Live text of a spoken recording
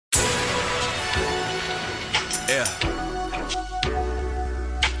Yeah.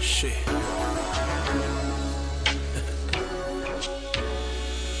 Shit.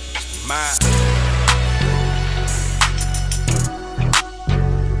 My.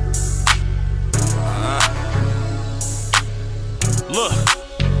 Look.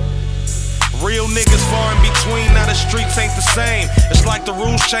 Real niggas far in between, now the streets ain't the same. It's like the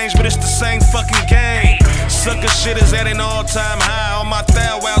rules change, but it's the same fucking game. Sucker shit is at an all-time high. All my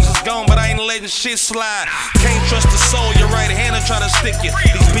thou wows is gone, but I ain't letting shit slide. Can't trust a soul, your right hand will try to stick you.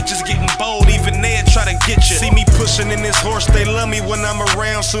 These bitches getting bold, even they try to get you. See me pushing in this horse, they love me when I'm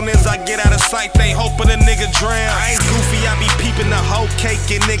around. Soon as I get out of sight, they hoping a nigga drown. I ain't goofy, I be peeping the whole cake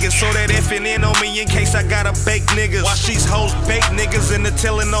and niggas, so that if and in on me in case I gotta bake niggas. Watch these hoes bake niggas into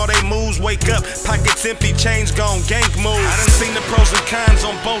telling all they moves. Wake up, pockets empty, chains gone, gank moves. I done seen the pros and cons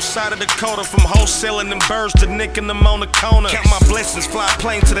on both sides of the quarter, from wholesaling them birds to nicking them on the corner. Count my blessings, fly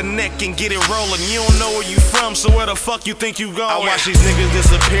plane to the neck and get it rolling. You don't know where you from, so where the fuck you think you going? I watch these niggas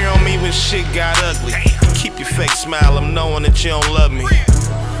disappear on me when shit got ugly. Keep your fake smile, I'm knowing that you don't love me.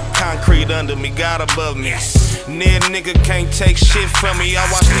 Concrete under me, God above me. Near nigga can't take shit from me. I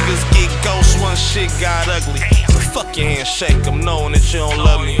watch niggas get ghosts once shit got ugly. Fuck your handshake, I'm knowing that you don't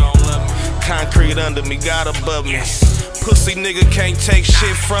love me. Concrete under me, God above me. Pussy nigga can't take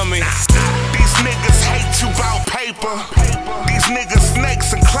shit from me. These niggas hate you about paper. These niggas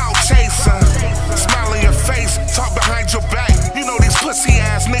snakes and clout chasing. Smile in your face, talk behind your back. You know these pussy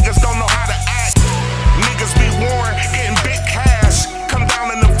ass niggas don't know how to act. Niggas be worn, getting big cash. Come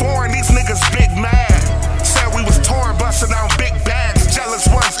down in the foreign, these niggas big mad. Said we was torn, busting out big bags. Jealous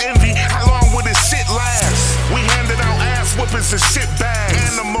ones envy, how long will this shit last? We handed out ass whippers and shit bags.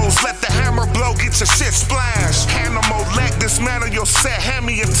 Animals, let the hammer blow, get your shit splashed. Animal leg, dismantle your set, hand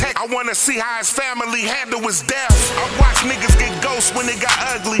me a tech. I wanna see how his family handle his death. I watch niggas get ghosts when it got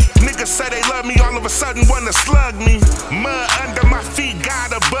ugly. Niggas say they love me, all of a sudden wanna slug me. Mud under my feet,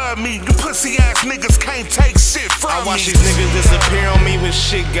 God above me. You pussy ass niggas can't take shit from me. I watch these niggas disappear on me when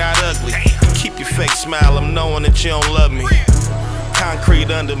shit got ugly. Keep your fake smile, I'm knowing that you don't love me. Concrete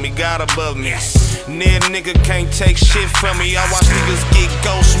under me, God above me. Near nigga can't take shit from me. I watch niggas get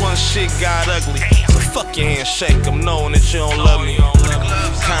ghosts once shit got ugly. Fuck your handshake, I'm knowing that you don't love me.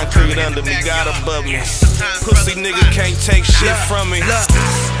 Concrete under me, God above me. Pussy nigga can't take shit from me.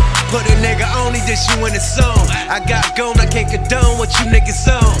 Put a nigga only this you in the song. I got gone, I can't condone what you niggas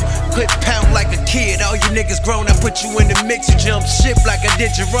on. Quit pound like a kid, all you niggas grown. I put you in the mix, you jump ship like I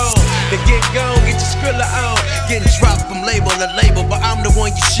did you wrong. To get gone, get your skrilla on. Getting dropped from label to label, but I'm the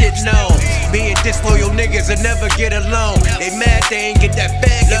one you shit know. Being disloyal niggas will never get along. They mad they ain't get that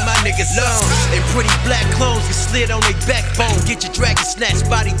bag in my niggas on. They pretty black clones get slid on their backbone. Get your dragon snatched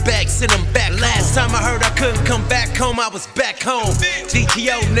body back, send them back. Last time I heard I couldn't come back home, I was back home.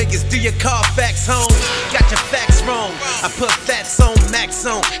 GTO niggas, do your car facts home. Got your facts wrong. I put fats on, max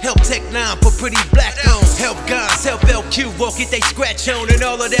on. Help Tech 9, put pretty black on. Help guns, help LQ, won't get they scratch on. And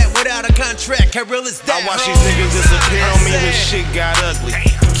all of that without a contract, how real is that? I watch these niggas disappear on me when shit got ugly.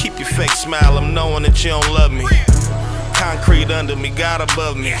 Keep your fake smile, I'm knowing that you don't love me. Concrete under me, God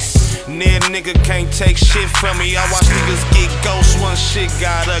above me. Near nigga can't take shit from me. I watch niggas get ghosts once shit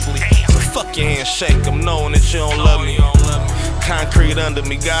got ugly. Fuck your handshake, I'm knowing that you don't love me. Concrete under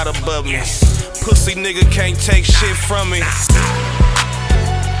me, God above me. Pussy nigga can't take shit from me.